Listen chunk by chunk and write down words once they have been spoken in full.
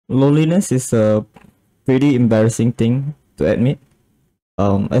loneliness is a pretty embarrassing thing to admit.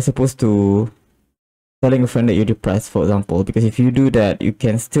 As opposed to telling a friend that you're depressed, for example, because if you do that, you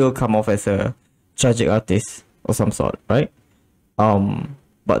can still come off as a tragic artist or some sort, right?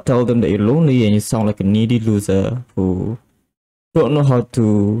 But tell them that you're lonely and you sound like a needy loser who don't know how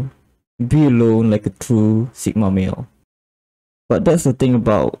to be alone like a true Sigma male. But that's the thing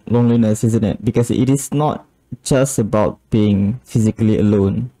about loneliness, isn't it? Because it is not just about being physically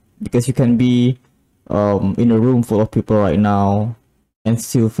alone. Because you can be in a room full of people right now and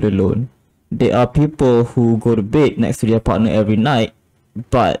still feel alone. There are people who go to bed next to their partner every night,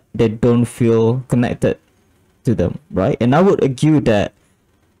 but they don't feel connected to them, right? And I would argue that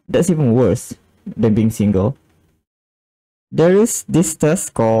that's even worse than being single. There is this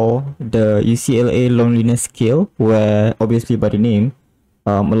test called the UCLA loneliness scale, where obviously by the name,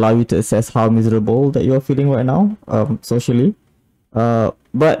 allow you to assess how miserable that you're feeling right now, socially.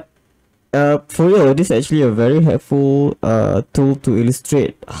 But for real, this is actually a very helpful tool to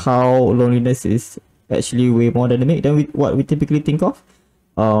illustrate how loneliness is actually way more dynamic than what we typically think of.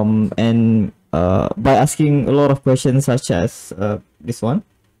 And by asking a lot of questions such as this one.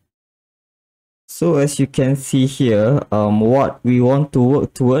 So as you can see here, what we want to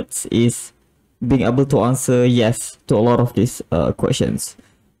work towards is being able to answer yes to a lot of these questions.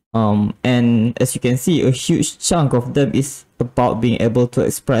 And as you can see, a huge chunk of them is about being able to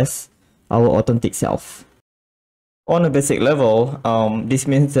express our authentic self. On a basic level, this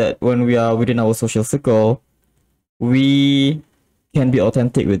means that when we are within our social circle, we can be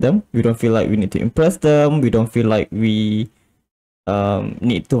authentic with them. We don't feel like we need to impress them. We don't feel like we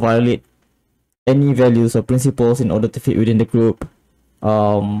need to violate any values or principles in order to fit within the group.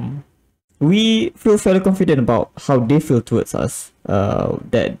 We feel fairly confident about how they feel towards us,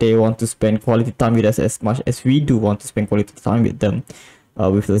 that they want to spend quality time with us as much as we do want to spend quality time with them.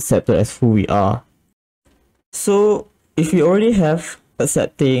 We feel accepted as who we are. So if we already have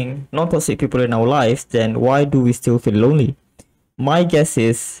accepting non-toxic people in our lives, then why do we still feel lonely? My guess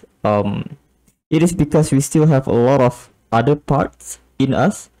is it is because we still have a lot of other parts in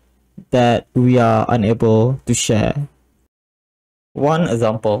us that we are unable to share. One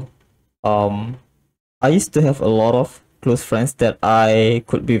example, I used to have a lot of close friends that I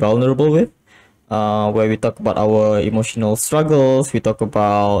could be vulnerable with, where we talk about our emotional struggles, we talk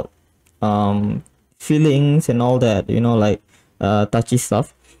about feelings and all that, you know, like touchy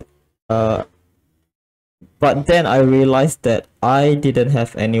stuff. But then I realized that I didn't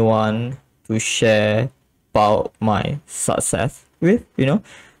have anyone to share about my success with, you know.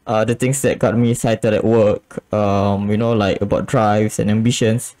 The things that got me excited at work, you know, like about drives and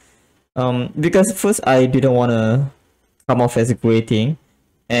ambitions. Because first, I didn't want to come off as grating,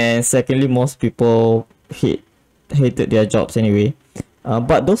 and secondly, most people hated their jobs anyway.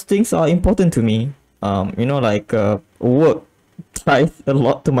 But those things are important to me. You know, like work ties a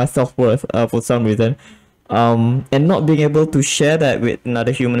lot to my self-worth for some reason. And not being able to share that with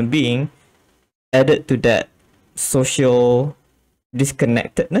another human being added to that social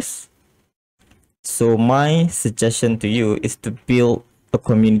disconnectedness. So my suggestion to you is to build a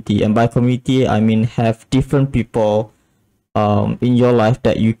community, and by community I mean have different people in your life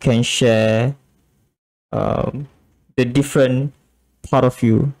that you can share the different part of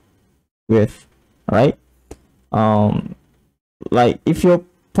you with, right? Like if your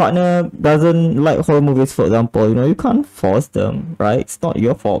partner doesn't like horror movies, for example, you know, you can't force them, right? It's not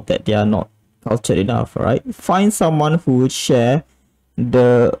your fault that they are not cultured enough, right? Find someone who would share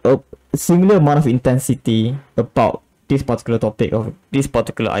the similar amount of intensity about this particular topic of these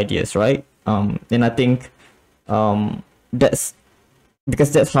particular ideas, right? And I think that's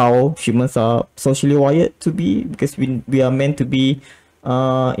because that's how humans are socially wired to be, because we are meant to be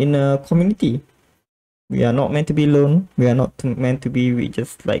in a community. We are not meant to be alone. We are not meant to be with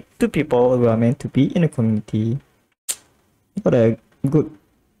just like two people. We are meant to be in a community. What a good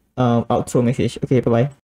outro message. Okay, bye bye.